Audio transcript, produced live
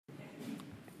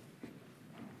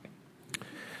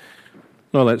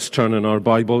Now let's turn in our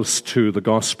Bibles to the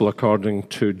Gospel according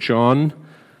to John,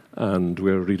 and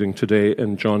we're reading today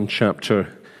in John chapter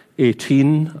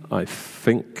 18. I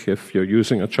think if you're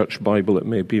using a church Bible, it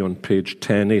may be on page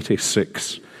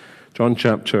 1086. John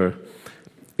chapter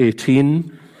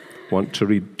 18. I want to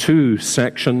read two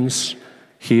sections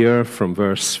here from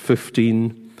verse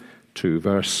 15 to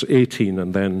verse 18,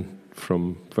 and then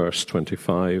from verse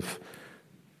 25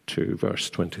 to verse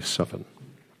 27.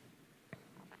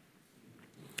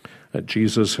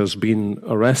 Jesus has been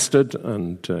arrested,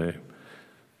 and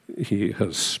he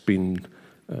has been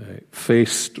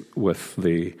faced with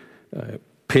the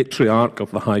patriarch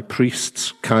of the high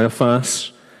priests,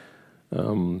 Caiaphas.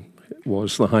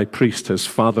 Was the high priest. His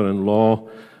father-in-law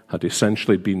had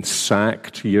essentially been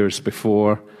sacked years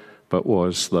before, but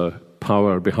was the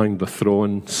power behind the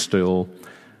throne still.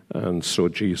 And so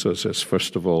Jesus is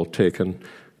first of all taken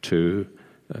to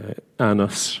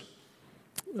Annas.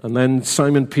 And then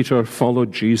Simon Peter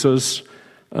followed Jesus,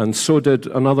 and so did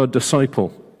another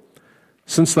disciple.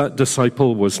 Since that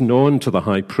disciple was known to the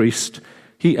high priest,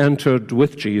 he entered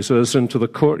with Jesus into the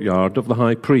courtyard of the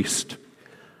high priest.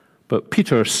 But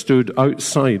Peter stood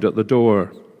outside at the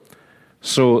door.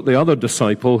 So the other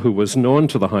disciple, who was known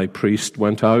to the high priest,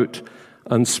 went out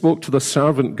and spoke to the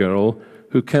servant girl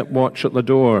who kept watch at the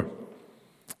door,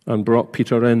 and brought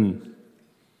Peter in.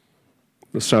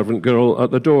 The servant girl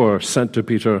at the door said to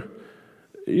Peter,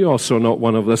 "You're also not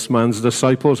one of this man's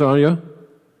disciples, are you?"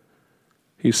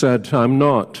 He said, "I'm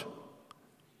not."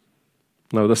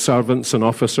 Now the servants and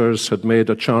officers had made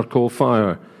a charcoal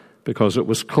fire because it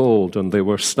was cold, and they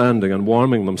were standing and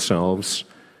warming themselves.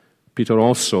 Peter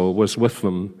also was with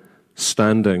them,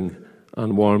 standing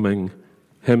and warming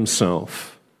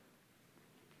himself.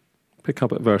 Pick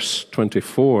up at verse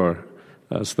 24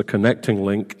 as the connecting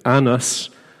link. Annas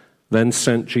then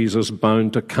sent Jesus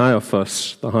bound to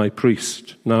Caiaphas, the high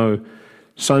priest. Now,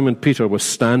 Simon Peter was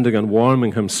standing and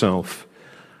warming himself.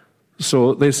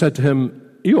 So they said to him,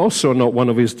 "You also are not one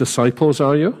of his disciples,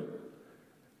 are you?"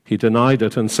 He denied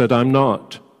it and said, "I'm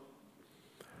not."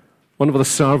 One of the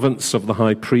servants of the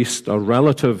high priest, a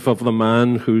relative of the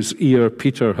man whose ear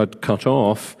Peter had cut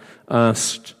off,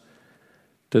 asked,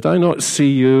 "Did I not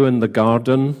see you in the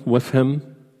garden with him?"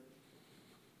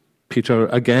 Peter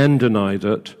again denied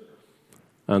it,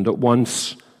 and at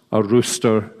once a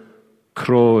rooster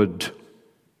crowed.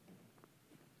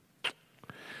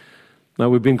 Now,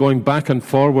 we've been going back and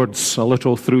forwards a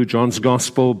little through John's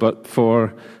Gospel, but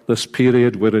for this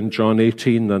period we're in John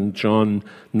 18 and John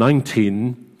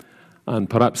 19, and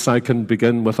perhaps I can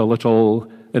begin with a little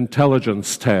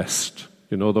intelligence test.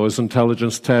 You know, those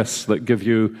intelligence tests that give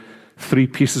you 3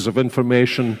 pieces of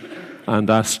information and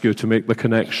ask you to make the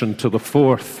connection to the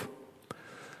 4th.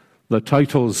 The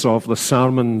titles of the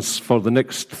sermons for the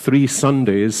next 3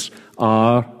 Sundays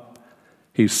are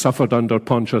He Suffered Under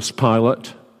Pontius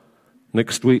Pilate.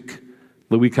 Next week,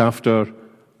 the week after,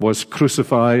 was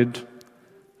crucified,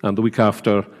 and the week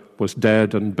after was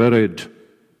dead and buried.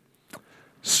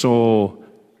 So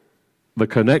the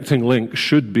connecting link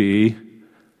should be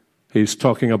he's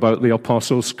talking about the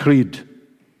Apostles' Creed.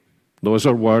 Those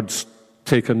are words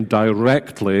taken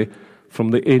directly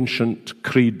from the ancient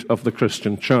creed of the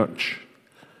Christian church.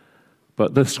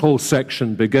 But this whole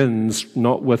section begins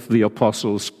not with the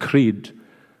Apostles' Creed,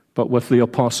 but with the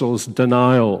Apostles'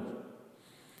 denial.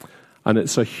 And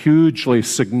it's a hugely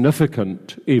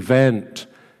significant event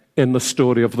in the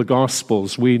story of the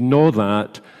Gospels. We know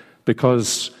that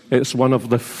because it's one of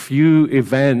the few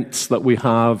events that we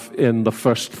have in the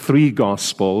first 3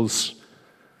 Gospels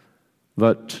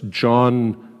that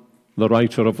John, the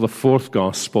writer of the 4th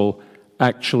Gospel,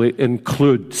 actually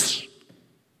includes.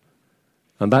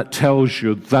 And that tells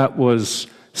you that was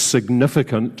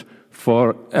significant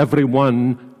for every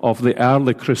one of the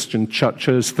early Christian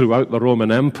churches throughout the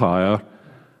Roman Empire,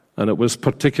 and it was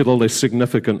particularly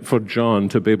significant for John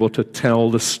to be able to tell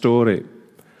the story,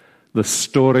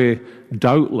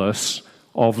 doubtless,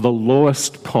 of the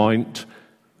lowest point,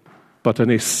 but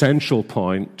an essential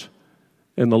point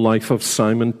in the life of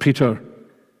Simon Peter.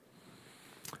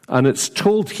 And it's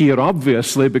told here,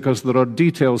 obviously, because there are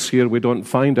details here we don't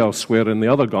find elsewhere in the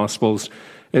other Gospels.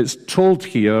 It's told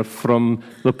here from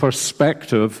the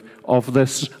perspective of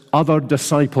this other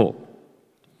disciple,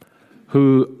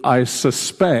 who I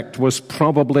suspect was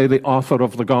probably the author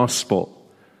of the Gospel,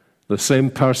 the same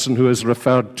person who is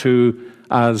referred to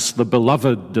as the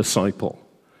beloved disciple,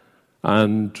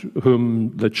 and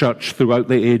whom the church throughout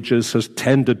the ages has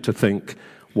tended to think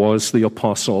was the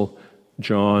Apostle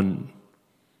John.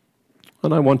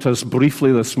 And I want us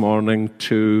briefly this morning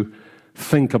to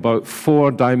think about 4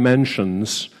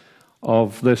 dimensions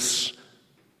of this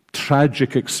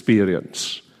tragic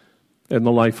experience in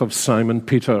the life of Simon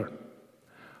Peter.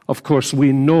 Of course,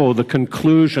 we know the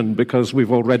conclusion because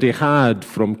we've already had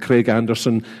from Craig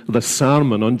Anderson the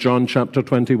sermon on John chapter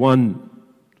 21.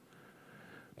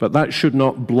 But that should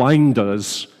not blind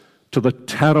us to the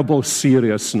terrible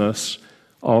seriousness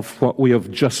of what we have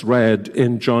just read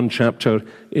in John chapter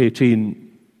 18.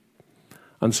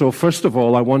 And so, first of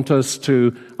all, I want us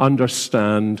to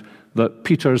understand that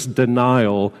Peter's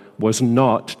denial was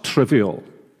not trivial.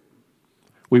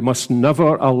 We must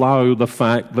never allow the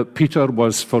fact that Peter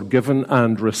was forgiven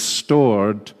and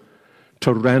restored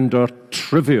to render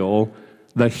trivial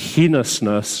the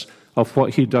heinousness of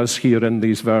what he does here in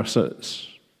these verses.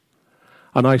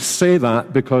 And I say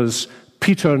that because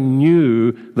Peter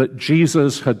knew that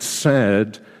Jesus had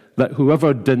said that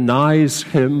whoever denies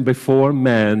him before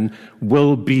men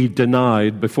will be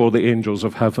denied before the angels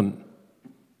of heaven.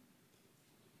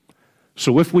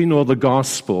 So if we know the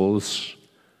Gospels,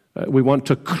 we want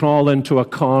to crawl into a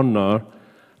corner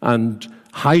and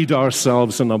hide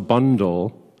ourselves in a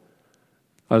bundle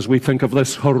as we think of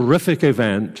this horrific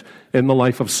event in the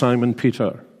life of Simon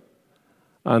Peter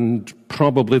and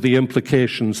probably the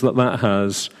implications that that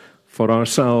has for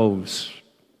ourselves.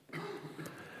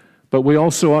 But we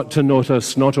also ought to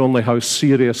notice not only how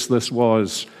serious this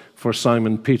was for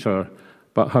Simon Peter,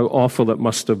 but how awful it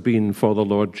must have been for the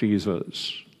Lord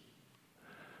Jesus.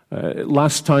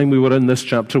 Last time we were in this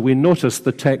chapter, we noticed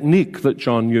the technique that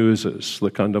John uses, the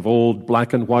kind of old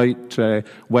black and white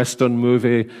Western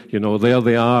movie. You know, there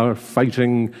they are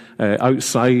fighting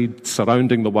outside,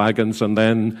 surrounding the wagons, and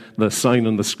then the sign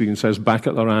on the screen says, "Back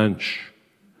at the ranch."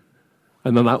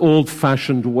 And in that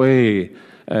old-fashioned way,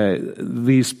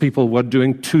 these people were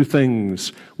doing two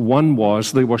things. One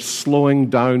was they were slowing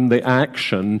down the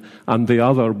action, and the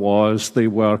other was they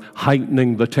were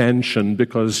heightening the tension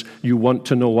because you want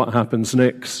to know what happens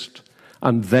next.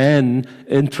 And then,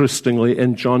 interestingly,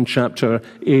 in John chapter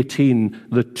 18,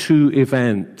 the two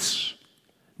events,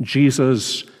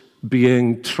 Jesus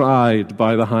being tried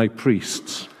by the high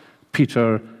priests,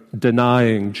 Peter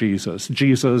denying Jesus,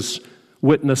 Jesus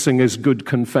witnessing his good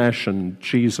confession,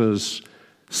 Jesus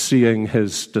seeing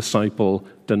his disciple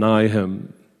deny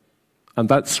him. And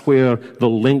that's where the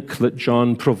link that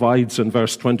John provides in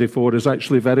verse 24 is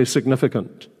actually very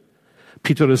significant.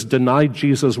 Peter has denied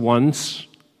Jesus once.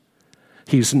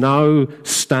 He's now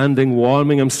standing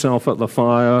warming himself at the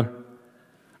fire.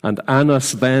 And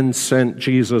Annas then sent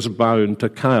Jesus bound to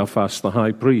Caiaphas, the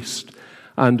high priest.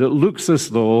 And it looks as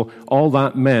though all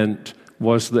that meant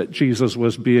was that Jesus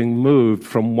was being moved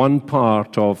from one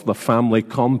part of the family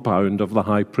compound of the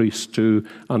high priest to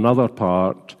another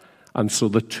part, and so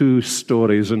the two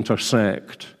stories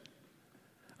intersect.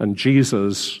 And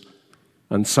Jesus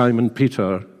and Simon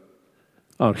Peter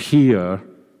are here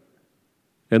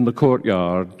in the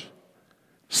courtyard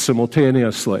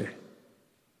simultaneously.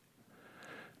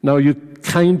 Now, you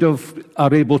kind of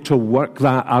are able to work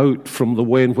that out from the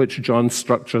way in which John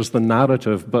structures the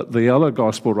narrative, but the other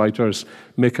gospel writers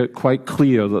make it quite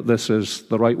clear that this is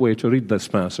the right way to read this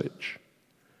passage.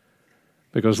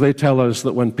 Because they tell us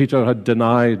that when Peter had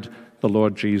denied the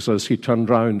Lord Jesus, he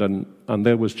turned round and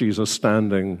there was Jesus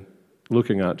standing,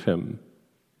 looking at him,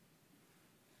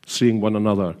 seeing one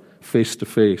another face to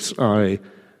face, eye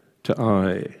to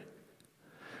eye.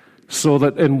 So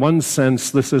that in one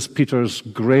sense, this is Peter's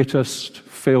greatest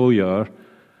failure,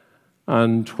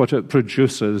 and what it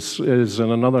produces is, in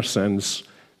another sense,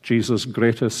 Jesus'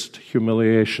 greatest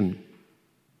humiliation.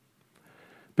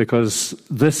 Because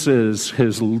this is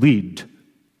his lead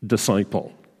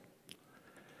disciple.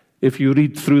 If you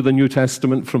read through the New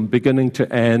Testament from beginning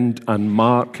to end and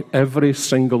mark every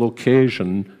single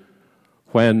occasion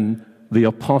when the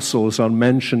apostles are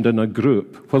mentioned in a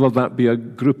group, whether that be a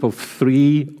group of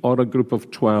 3 or a group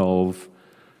of 12,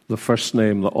 the first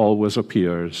name that always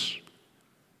appears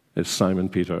is Simon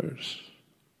Peter's.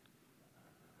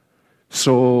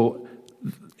 So,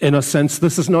 in a sense,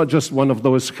 this is not just one of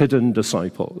those hidden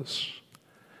disciples.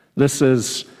 This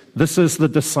is the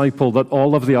disciple that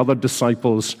all of the other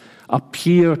disciples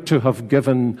appear to have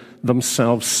given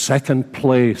themselves second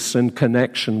place in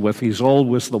connection with. He's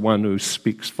always the one who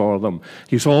speaks for them.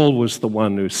 He's always the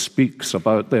one who speaks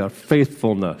about their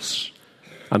faithfulness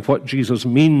and what Jesus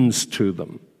means to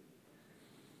them.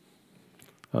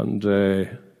 And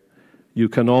you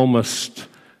can almost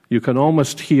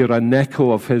hear an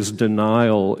echo of his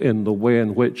denial in the way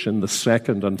in which in the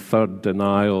second and third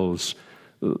denials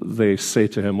they say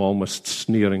to him almost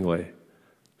sneeringly,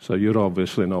 "So you're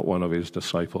obviously not one of his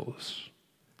disciples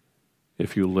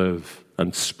if you live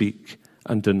and speak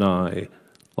and deny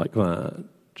like that."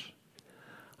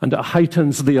 And it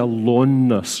heightens the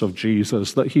aloneness of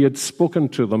Jesus that he had spoken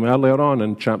to them earlier on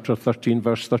in chapter 13,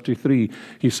 verse 33.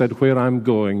 He said, "Where I'm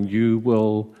going, you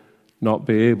will not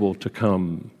be able to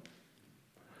come."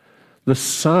 The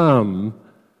psalm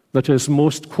that is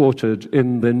most quoted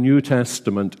in the New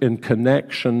Testament in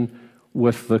connection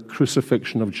with the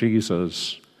crucifixion of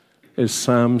Jesus is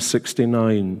Psalm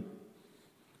 69.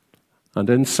 And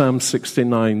in Psalm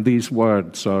 69, these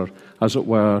words are, as it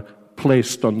were,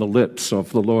 placed on the lips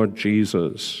of the Lord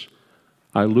Jesus.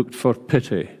 "I looked for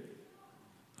pity,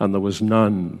 and there was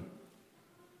none.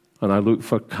 And I looked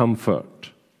for comfort,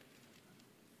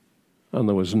 and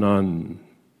there was none."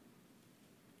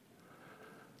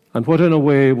 And what in a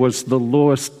way was the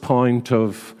lowest point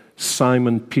of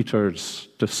Simon Peter's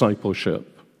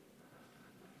discipleship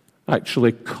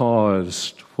actually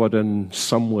caused what in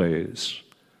some ways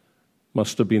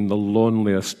must have been the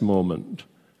loneliest moment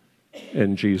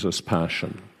in Jesus'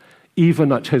 passion.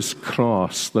 Even at his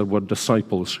cross, there were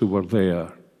disciples who were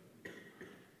there.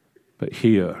 But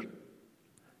here,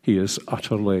 he is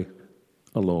utterly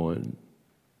alone.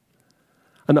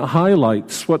 And it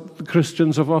highlights what the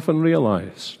Christians have often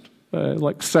realized.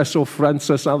 Like Cecil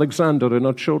Francis Alexander in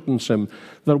our children's hymn,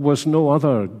 there was no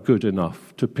other good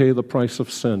enough to pay the price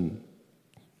of sin.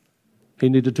 He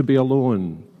needed to be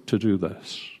alone to do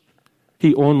this.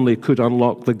 He only could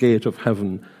unlock the gate of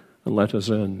heaven and let us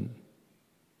in.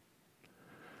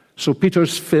 So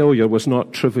Peter's failure was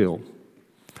not trivial.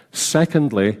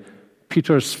 Secondly,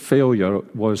 Peter's failure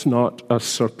was not a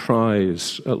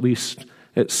surprise. At least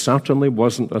it certainly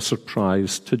wasn't a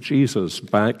surprise to Jesus.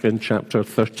 Back in chapter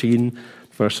 13,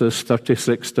 verses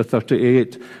 36 to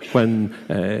 38, when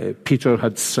Peter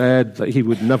had said that he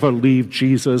would never leave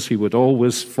Jesus, he would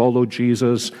always follow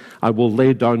Jesus. "I will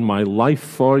lay down my life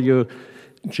for you."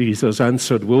 Jesus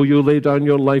answered, "Will you lay down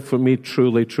your life for me?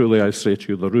 Truly, truly, I say to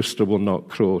you, the rooster will not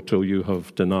crow till you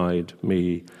have denied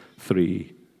me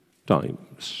 3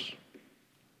 times.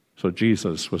 So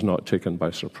Jesus was not taken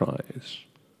by surprise.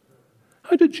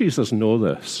 How did Jesus know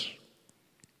this?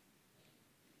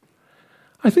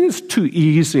 I think it's too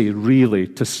easy, really,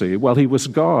 to say, well, he was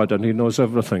God and he knows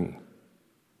everything.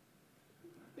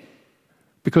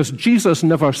 Because Jesus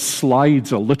never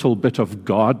slides a little bit of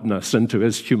godness into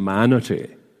his humanity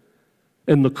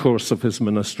in the course of his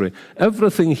ministry.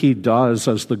 Everything he does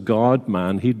as the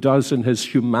God-man, he does in his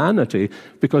humanity,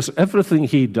 because everything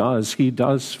he does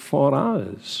for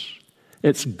us.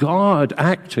 It's God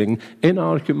acting in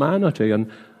our humanity. And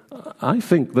I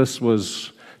think this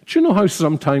was... Do you know how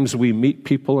sometimes we meet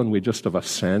people and we just have a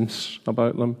sense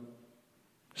about them?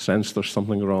 Sense there's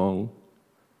something wrong.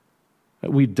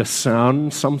 We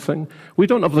discern something. We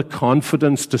don't have the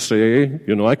confidence to say,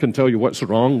 I can tell you what's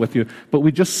wrong with you, but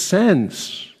we just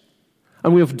sense.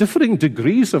 And we have differing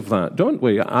degrees of that, don't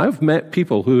we? I've met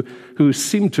people who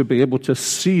seem to be able to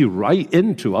see right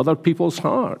into other people's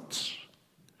hearts.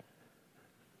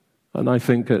 And I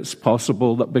think it's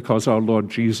possible that because our Lord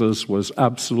Jesus was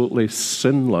absolutely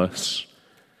sinless,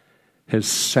 his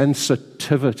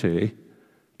sensitivity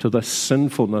to the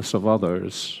sinfulness of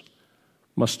others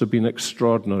must have been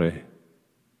extraordinary.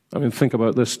 I mean, think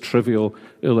about this trivial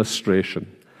illustration.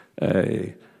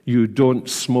 You don't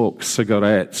smoke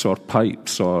cigarettes or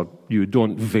pipes, or you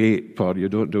don't vape, or you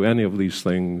don't do any of these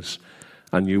things,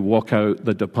 and you walk out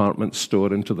the department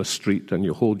store into the street and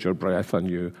you hold your breath and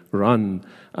you run,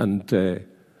 and the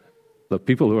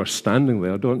people who are standing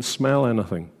there don't smell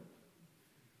anything.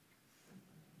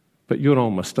 But you're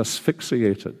almost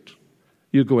asphyxiated.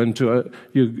 You go into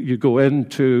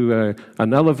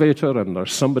an elevator and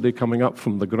there's somebody coming up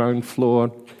from the ground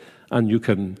floor, and you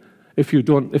can, if you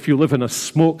live in a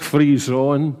smoke-free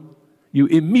zone, you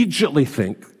immediately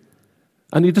think,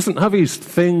 and he doesn't have his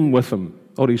thing with him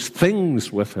or his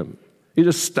things with him. He's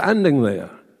just standing there.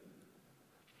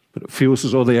 But it feels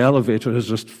as though the elevator is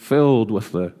just filled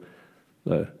with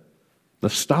the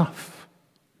stuff.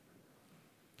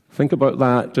 Think about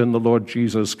that in the Lord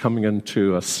Jesus coming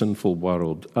into a sinful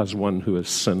world as one who is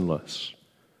sinless.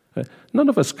 None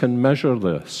of us can measure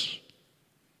this.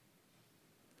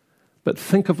 But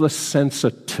think of the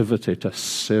sensitivity to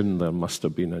sin there must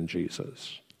have been in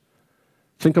Jesus.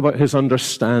 Think about his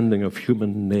understanding of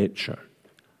human nature.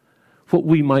 What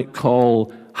we might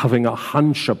call having a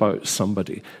hunch about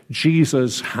somebody,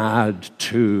 Jesus had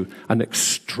to an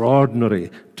extraordinary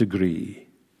degree.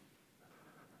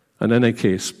 In any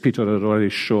case, Peter had already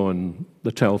shown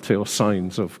the telltale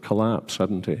signs of collapse,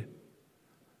 hadn't he?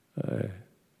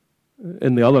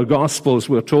 In the other Gospels,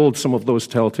 we're told some of those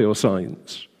telltale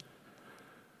signs.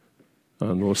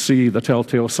 And we'll see the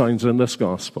telltale signs in this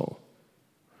Gospel.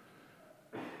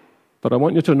 But I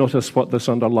want you to notice what this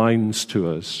underlines to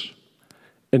us.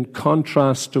 In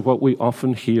contrast to what we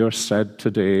often hear said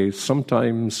today,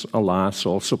 sometimes, alas,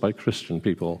 also by Christian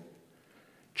people,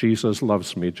 Jesus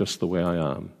loves me just the way I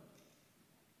am.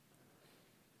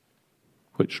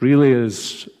 Which really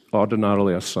is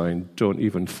ordinarily a sign, don't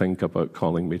even think about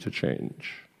calling me to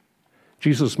change.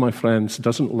 Jesus, my friends,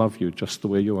 doesn't love you just the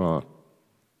way you are.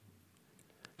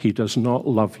 He does not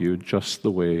love you just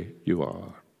the way you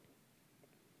are.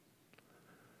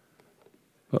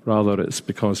 But rather it's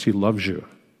because he loves you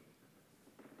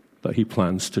that he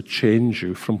plans to change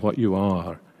you from what you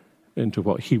are into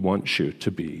what he wants you to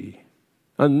be.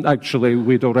 And actually,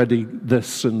 we'd already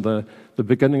this in the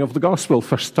beginning of the gospel,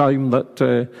 first time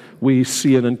that we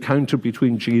see an encounter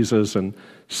between Jesus and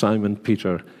Simon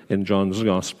Peter in John's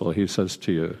gospel. He says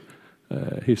to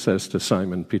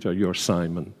Simon Peter, you're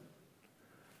Simon,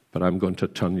 but I'm going to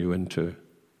turn you into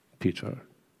Peter.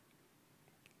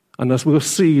 And as we'll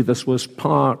see, this was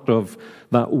part of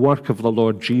that work of the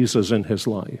Lord Jesus in his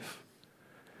life.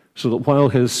 So that while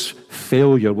his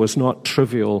failure was not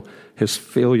trivial, his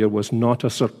failure was not a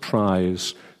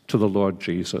surprise to the Lord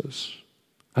Jesus.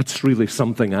 That's really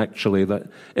something, actually, that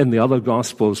in the other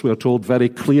Gospels we're told very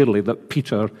clearly that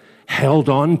Peter held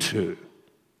on to.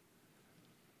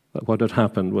 That what had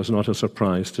happened was not a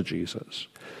surprise to Jesus.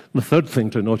 The third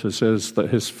thing to notice is that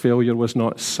his failure was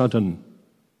not sudden.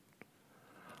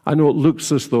 I know it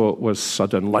looks as though it was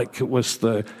sudden, like it was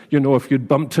if you'd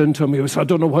bumped into him, he was, I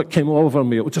don't know what came over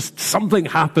me. It was just something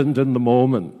happened in the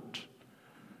moment.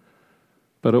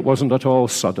 But it wasn't at all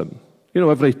sudden.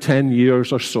 Every 10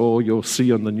 years or so, you'll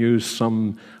see on the news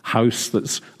some house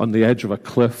that's on the edge of a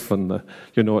cliff and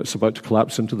it's about to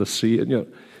collapse into the sea. And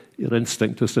your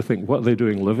instinct is to think, what are they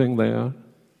doing living there?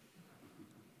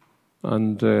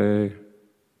 And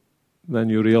then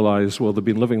you realize, well, they've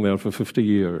been living there for 50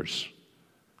 years.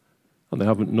 And they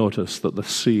haven't noticed that the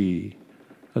sea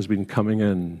has been coming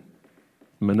in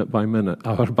minute by minute,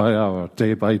 hour by hour,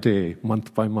 day by day,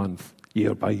 month by month,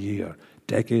 year by year,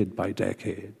 decade by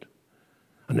decade.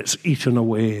 And it's eaten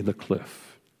away the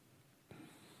cliff.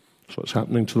 That's what's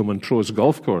happening to the Montrose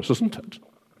golf course, isn't it?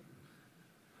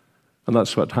 And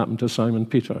that's what happened to Simon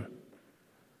Peter.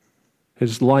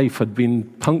 His life had been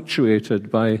punctuated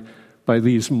by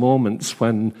these moments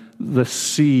when the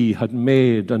sea had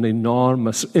made an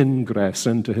enormous ingress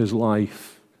into his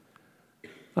life.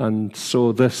 And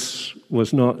so this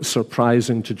was not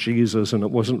surprising to Jesus, and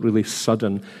it wasn't really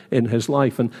sudden in his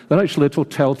life. And there are actually little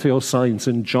telltale signs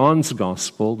in John's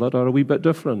gospel that are a wee bit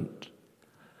different.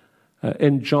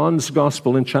 In John's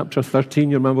gospel, in chapter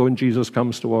 13, you remember when Jesus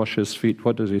comes to wash his feet,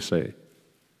 what does he say?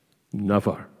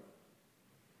 Never.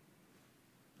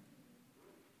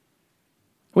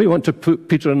 We want to put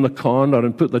Peter in the corner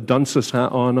and put the dunce's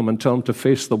hat on him and tell him to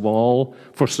face the wall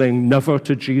for saying never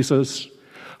to Jesus.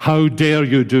 How dare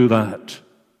you do that?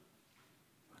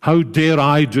 How dare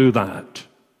I do that?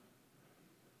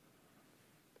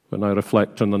 When I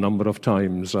reflect on the number of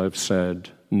times I've said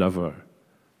never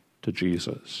to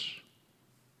Jesus,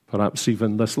 perhaps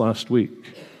even this last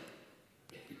week,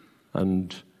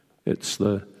 and it's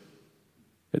the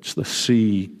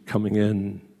sea coming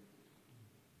in.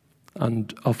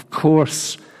 And of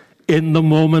course, in the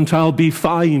moment, I'll be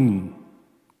fine.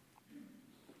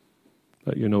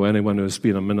 But anyone who's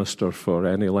been a minister for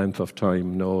any length of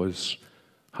time knows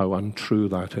how untrue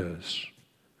that is.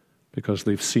 Because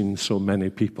they've seen so many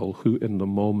people who in the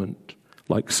moment,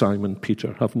 like Simon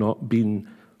Peter, have not been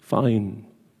fine.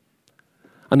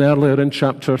 And earlier in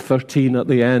chapter 13 at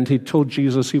the end, he told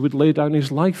Jesus he would lay down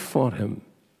his life for him.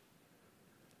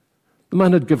 The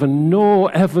man had given no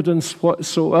evidence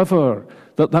whatsoever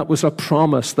that was a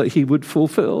promise that he would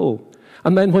fulfill.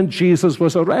 And then when Jesus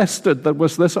was arrested, there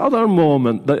was this other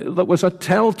moment that was a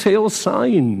telltale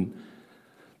sign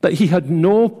that he had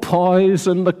no poise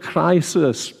in the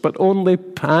crisis, but only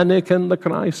panic in the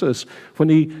crisis, when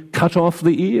he cut off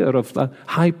the ear of the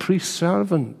high priest's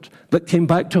servant that came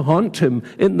back to haunt him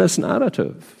in this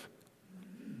narrative.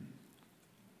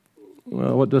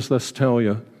 Well, what does this tell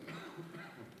you?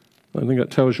 I think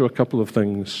it tells you a couple of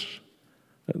things.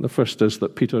 The first is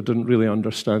that Peter didn't really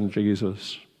understand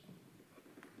Jesus.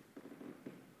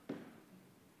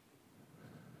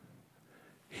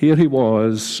 Here he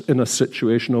was in a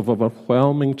situation of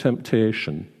overwhelming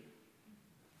temptation,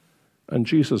 and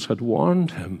Jesus had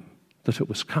warned him that it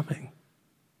was coming.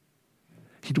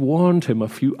 He'd warned him a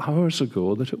few hours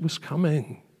ago that it was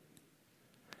coming.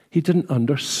 He didn't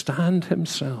understand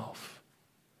himself.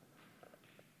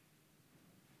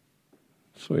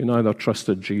 So he neither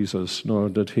trusted Jesus nor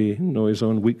did he know his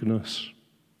own weakness.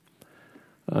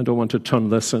 I don't want to turn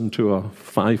this into a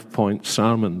 5-point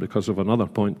sermon because of another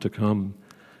point to come,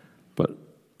 but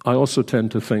I also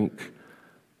tend to think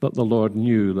that the Lord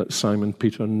knew that Simon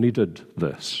Peter needed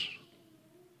this.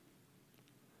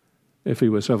 If he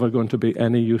was ever going to be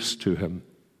any use to him,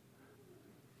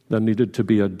 there needed to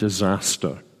be a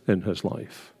disaster in his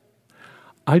life.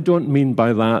 I don't mean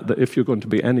by that if you're going to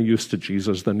be any use to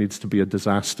Jesus, there needs to be a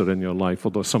disaster in your life,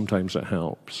 although sometimes it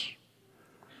helps.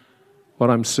 What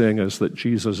I'm saying is that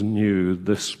Jesus knew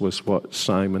this was what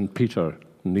Simon Peter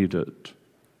needed.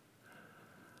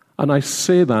 And I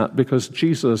say that because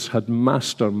Jesus had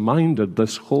masterminded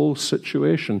this whole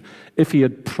situation. If he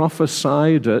had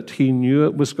prophesied it, he knew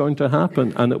it was going to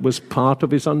happen, and it was part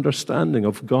of his understanding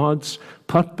of God's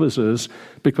purposes,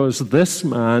 because this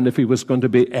man, if he was going to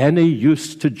be any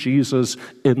use to Jesus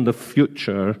in the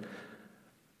future,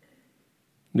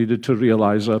 needed to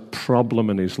realize a problem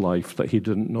in his life that he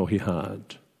didn't know he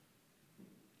had.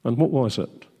 And what was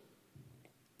it?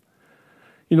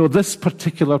 You know, this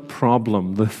particular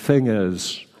problem, the thing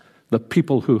is, the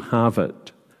people who have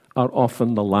it are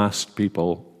often the last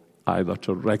people either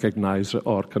to recognize it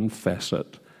or confess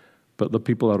it. But the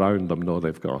people around them know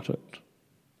they've got it.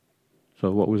 So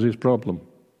what was his problem?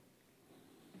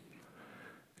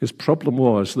 His problem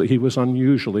was that he was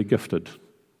unusually gifted.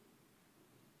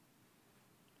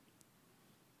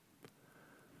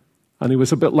 And he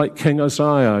was a bit like King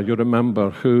Uzziah, you remember,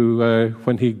 who,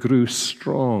 when he grew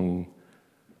strong,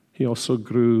 he also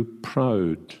grew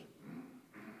proud.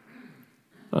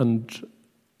 And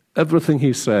everything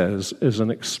he says is an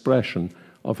expression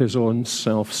of his own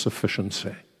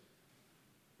self-sufficiency.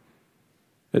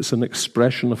 It's an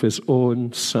expression of his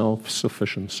own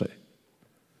self-sufficiency.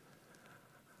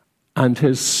 And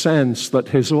his sense that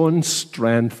his own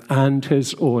strength and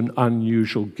his own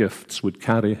unusual gifts would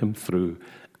carry him through.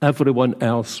 Everyone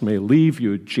else may leave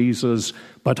you, Jesus,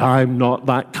 but I'm not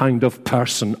that kind of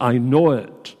person. I know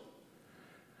it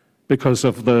because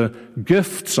of the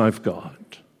gifts I've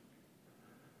got.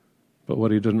 But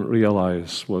what he didn't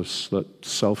realize was that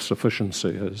self-sufficiency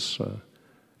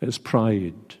is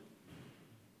pride.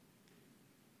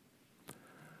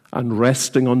 And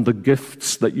resting on the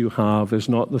gifts that you have is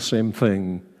not the same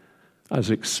thing as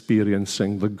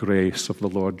experiencing the grace of the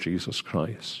Lord Jesus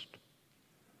Christ.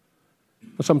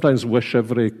 I sometimes wish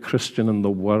every Christian in the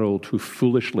world who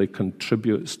foolishly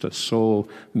contributes to so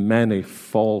many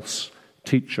false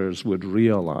teachers would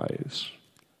realize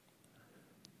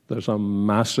there's a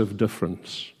massive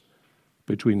difference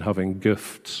between having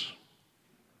gifts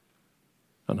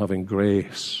and having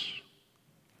grace.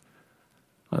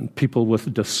 And people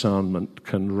with discernment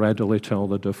can readily tell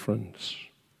the difference.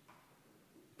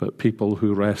 But people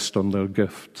who rest on their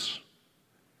gifts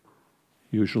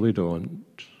usually don't.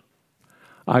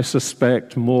 I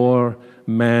suspect more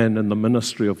men in the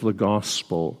ministry of the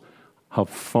gospel have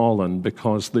fallen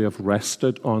because they have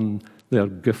rested on their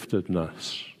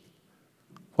giftedness,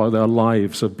 while their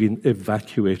lives have been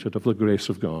evacuated of the grace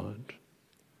of God. I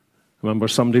remember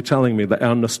somebody telling me that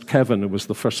Ernest Kevin, who was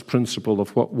the first principal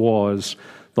of what was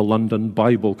the London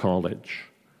Bible College,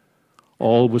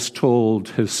 always told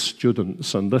his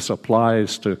students, and this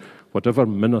applies to whatever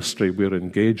ministry we're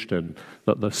engaged in,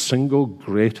 that the single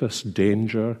greatest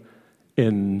danger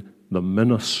in the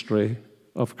ministry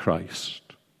of Christ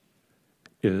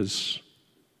is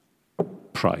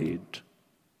pride.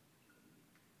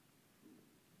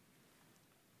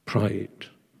 Pride.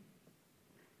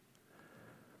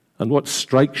 And what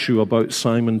strikes you about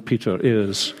Simon Peter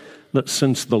is that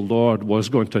since the Lord was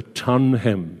going to turn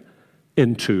him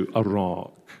into a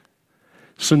rock,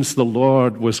 since the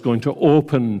Lord was going to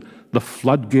open the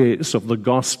floodgates of the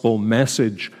gospel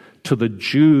message to the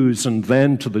Jews and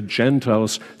then to the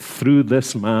Gentiles through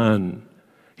this man,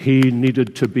 he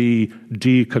needed to be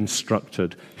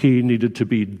deconstructed. He needed to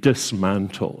be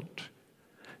dismantled.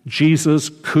 Jesus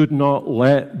could not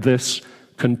let this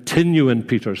continue in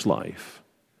Peter's life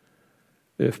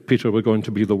if Peter were going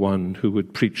to be the one who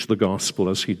would preach the gospel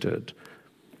as he did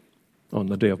on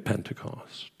the day of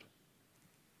Pentecost.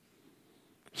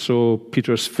 So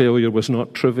Peter's failure was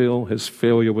not trivial. His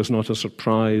failure was not a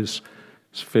surprise.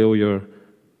 His failure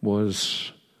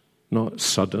was not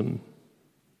sudden.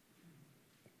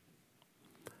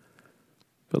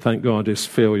 But thank God his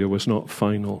failure was not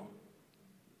final.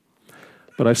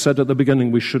 But I said at the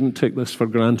beginning we shouldn't take this for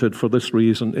granted for this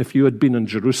reason. If you had been in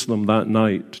Jerusalem that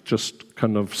night, just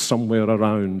kind of somewhere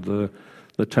around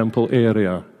the temple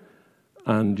area,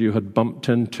 and you had bumped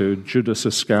into Judas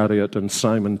Iscariot and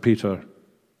Simon Peter,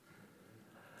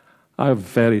 I have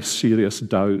very serious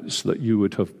doubts that you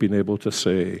would have been able to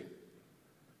say,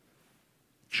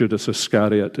 Judas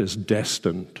Iscariot is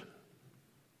destined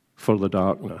for the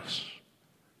darkness.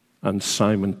 And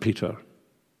Simon Peter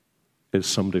is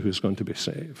somebody who's going to be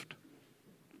saved.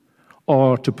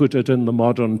 Or, to put it in the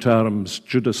modern terms,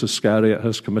 Judas Iscariot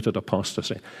has committed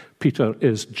apostasy. Peter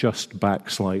is just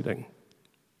backsliding.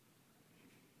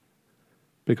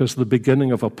 Because the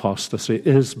beginning of apostasy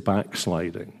is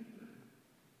backsliding.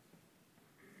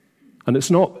 And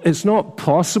it's not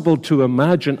possible to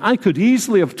imagine. I could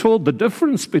easily have told the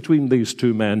difference between these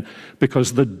two men,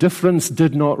 because the difference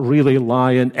did not really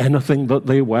lie in anything that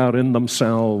they were in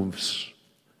themselves.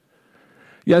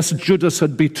 Yes, Judas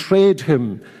had betrayed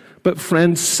him, but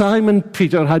friends, Simon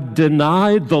Peter had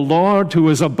denied the Lord who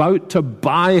was about to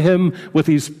buy him with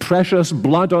his precious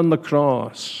blood on the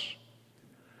cross.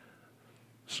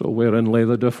 So wherein lay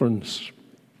the difference?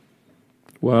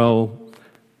 Well,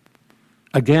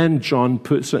 again, John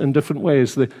puts it in different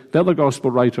ways. The other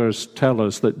gospel writers tell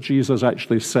us that Jesus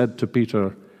actually said to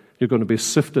Peter, you're going to be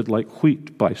sifted like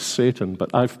wheat by Satan,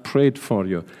 but I've prayed for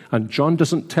you. And John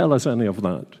doesn't tell us any of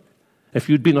that. If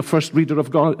you'd been a first reader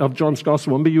of John's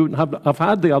gospel, maybe you wouldn't have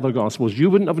had the other gospels. You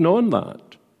wouldn't have known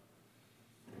that.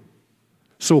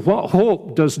 So what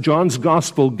hope does John's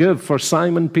gospel give for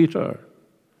Simon Peter?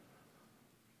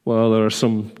 Well, there are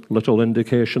some little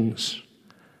indications.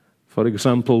 For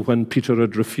example, when Peter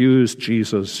had refused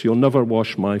Jesus, you'll never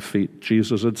wash my feet,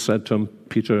 Jesus had said to him,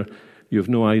 Peter, you've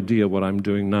no idea what I'm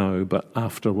doing now, but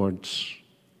afterwards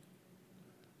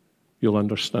you'll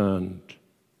understand.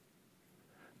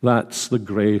 That's the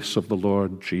grace of the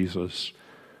Lord Jesus,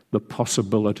 the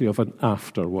possibility of an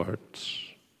afterwards.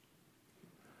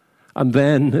 And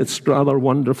then it's rather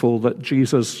wonderful that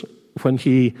Jesus, when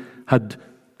he had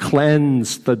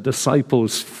cleansed the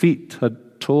disciples' feet,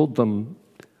 had told them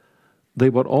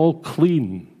they were all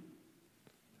clean.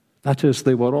 That is,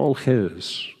 they were all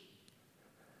his,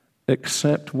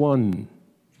 except one.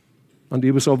 And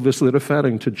he was obviously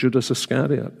referring to Judas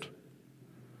Iscariot.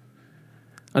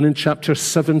 And in chapter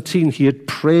 17, he had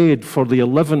prayed for the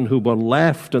 11 who were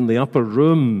left in the upper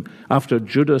room after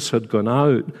Judas had gone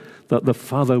out, that the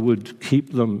Father would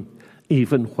keep them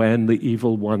even when the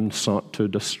evil one sought to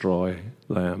destroy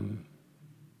them.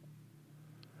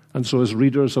 And so as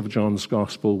readers of John's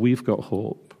gospel, we've got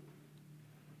hope.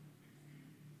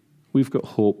 We've got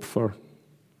hope for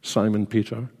Simon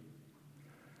Peter,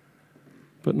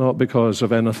 but not because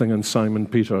of anything in Simon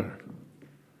Peter,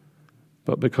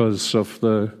 but because of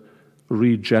the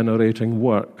regenerating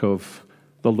work of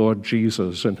the Lord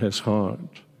Jesus in his heart,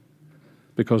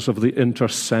 because of the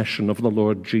intercession of the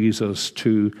Lord Jesus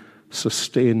to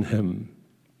sustain him.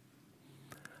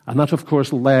 And that, of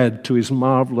course, led to his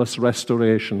marvelous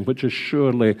restoration, which is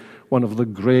surely one of the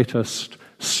greatest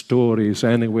stories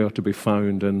anywhere to be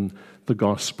found in the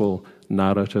gospel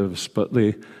narratives. But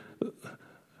the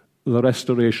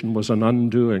restoration was an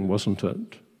undoing, wasn't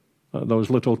it? Those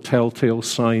little telltale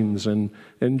signs in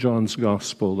John's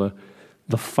gospel,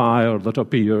 the fire that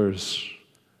appears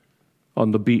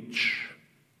on the beach,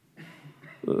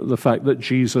 the fact that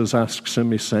Jesus asks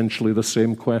him essentially the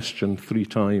same question 3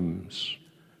 times,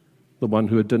 the one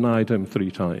who had denied him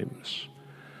 3 times.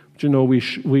 But you know, we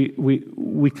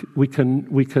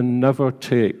can never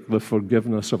take the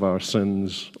forgiveness of our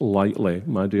sins lightly,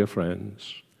 my dear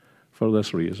friends, for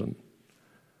this reason.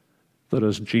 That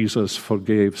as Jesus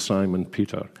forgave Simon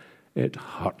Peter, it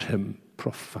hurt him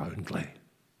profoundly.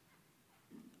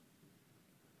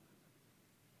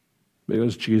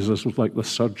 Because Jesus was like the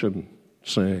surgeon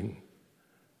saying,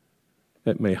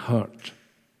 it may hurt,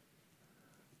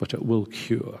 but it will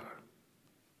cure.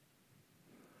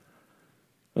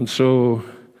 And so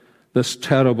this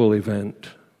terrible event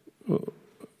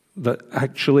that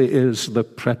actually is the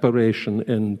preparation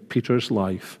in Peter's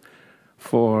life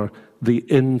for the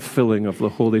infilling of the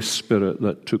Holy Spirit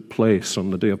that took place on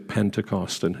the day of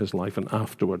Pentecost in his life, and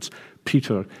afterwards,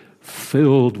 Peter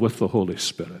filled with the Holy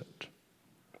Spirit.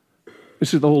 You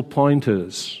see, the whole point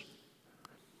is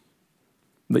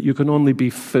that you can only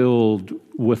be filled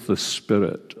with the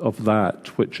Spirit of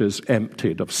that which is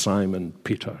emptied of Simon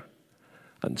Peter.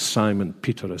 And Simon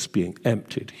Peter is being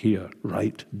emptied here,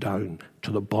 right down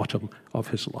to the bottom of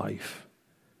his life,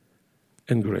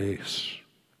 in grace.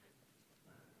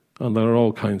 And there are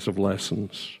all kinds of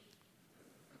lessons.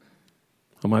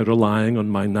 Am I relying on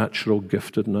my natural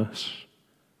giftedness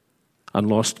and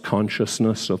lost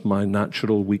consciousness of my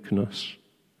natural weakness?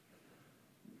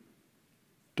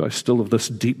 Do I still have this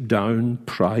deep down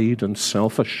pride and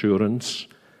self-assurance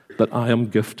that I am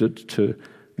gifted to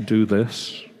do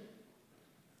this?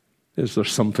 Is there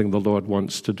something the Lord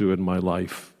wants to do in my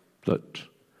life that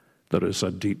there is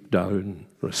a deep down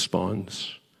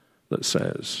response that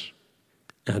says,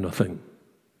 anything,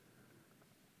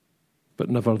 but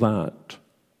never that.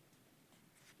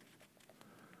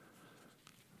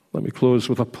 Let me close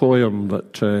with a poem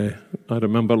that I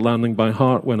remember learning by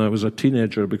heart when I was a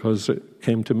teenager because it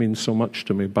came to mean so much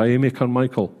to me, by Amy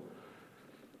Carmichael.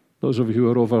 Those of you who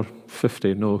are over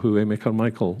 50 know who Amy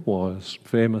Carmichael was,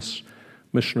 famous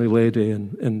missionary lady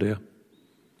in India.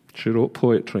 She wrote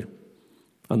poetry,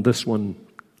 and this one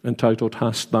entitled,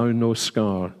 Hast Thou No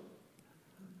Scar?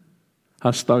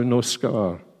 Hast thou no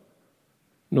scar,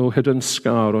 no hidden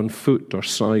scar on foot or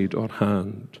side or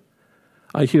hand?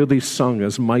 I hear thee sung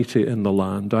as mighty in the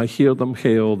land. I hear them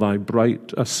hail thy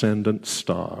bright ascendant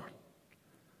star.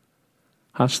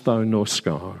 Hast thou no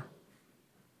scar?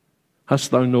 Hast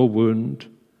thou no wound?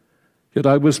 Yet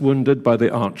I was wounded by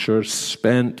the archers,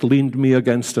 spent, leaned me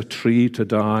against a tree to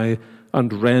die,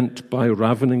 and rent by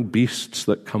ravening beasts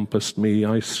that compassed me,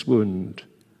 I swooned.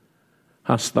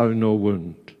 Hast thou no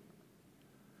wound?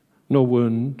 No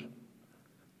wound,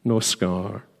 no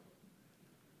scar.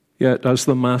 Yet as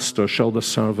the master shall the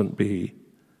servant be,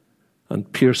 and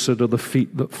pierced are the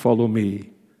feet that follow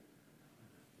me.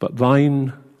 But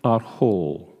thine are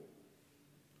whole.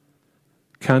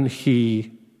 Can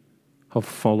he have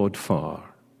followed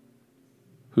far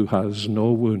who has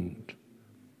no wound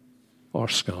or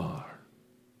scar?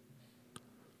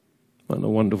 And the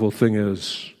wonderful thing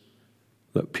is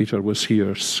that Peter was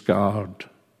here scarred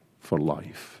for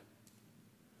life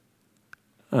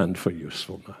and for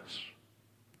usefulness.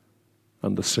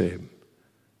 And the same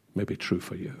may be true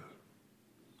for you.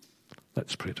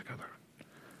 Let's pray together.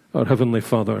 Our Heavenly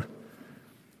Father,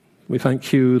 we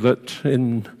thank you that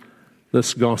in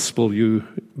this gospel you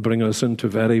bring us into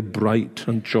very bright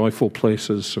and joyful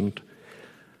places, and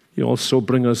you also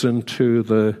bring us into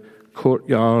the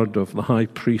courtyard of the high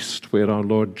priest where our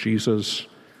Lord Jesus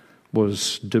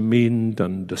was demeaned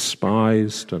and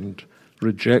despised and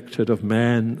rejected of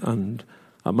men, and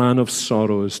a man of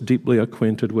sorrows, deeply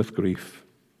acquainted with grief.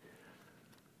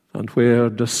 And where,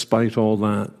 despite all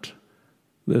that,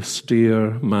 this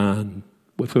dear man,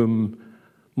 with whom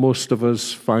most of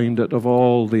us find it of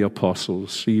all the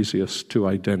apostles easiest to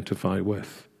identify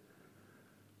with,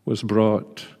 was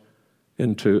brought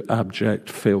into abject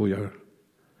failure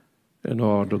in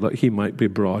order that he might be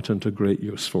brought into great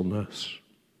usefulness.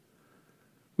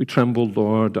 We tremble,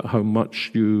 Lord, at how much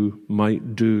you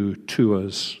might do to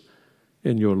us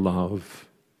in your love.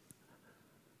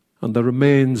 And there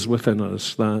remains within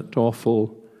us that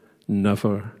awful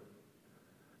never,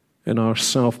 in our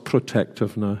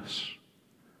self-protectiveness,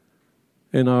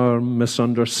 in our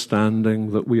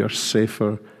misunderstanding that we are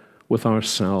safer with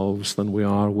ourselves than we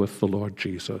are with the Lord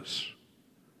Jesus.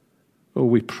 Oh,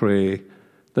 we pray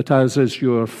that as is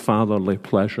your fatherly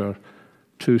pleasure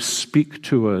to speak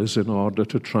to us in order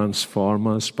to transform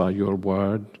us by your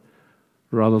word,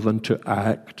 rather than to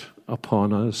act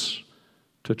upon us,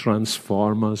 to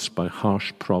transform us by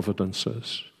harsh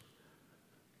providences.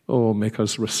 Oh, make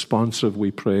us responsive, we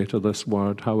pray, to this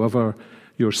word, however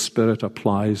your Spirit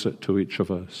applies it to each of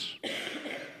us,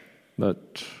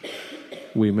 that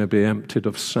we may be emptied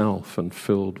of self and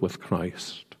filled with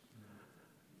Christ,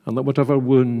 and that whatever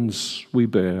wounds we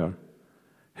bear,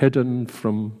 hidden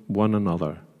from one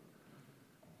another,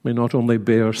 may not only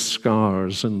bear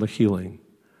scars in the healing,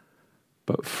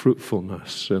 but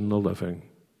fruitfulness in the living.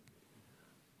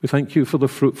 We thank you for the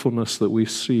fruitfulness that we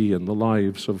see in the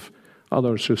lives of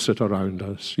others who sit around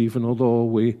us, even although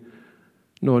we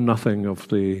know nothing of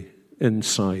the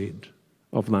inside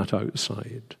of that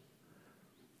outside.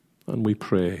 And we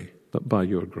pray that by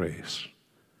your grace,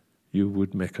 you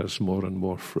would make us more and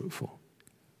more fruitful,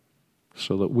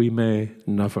 so that we may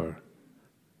never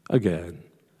again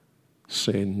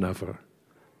say never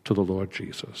to the Lord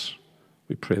Jesus.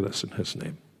 We pray this in his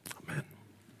name.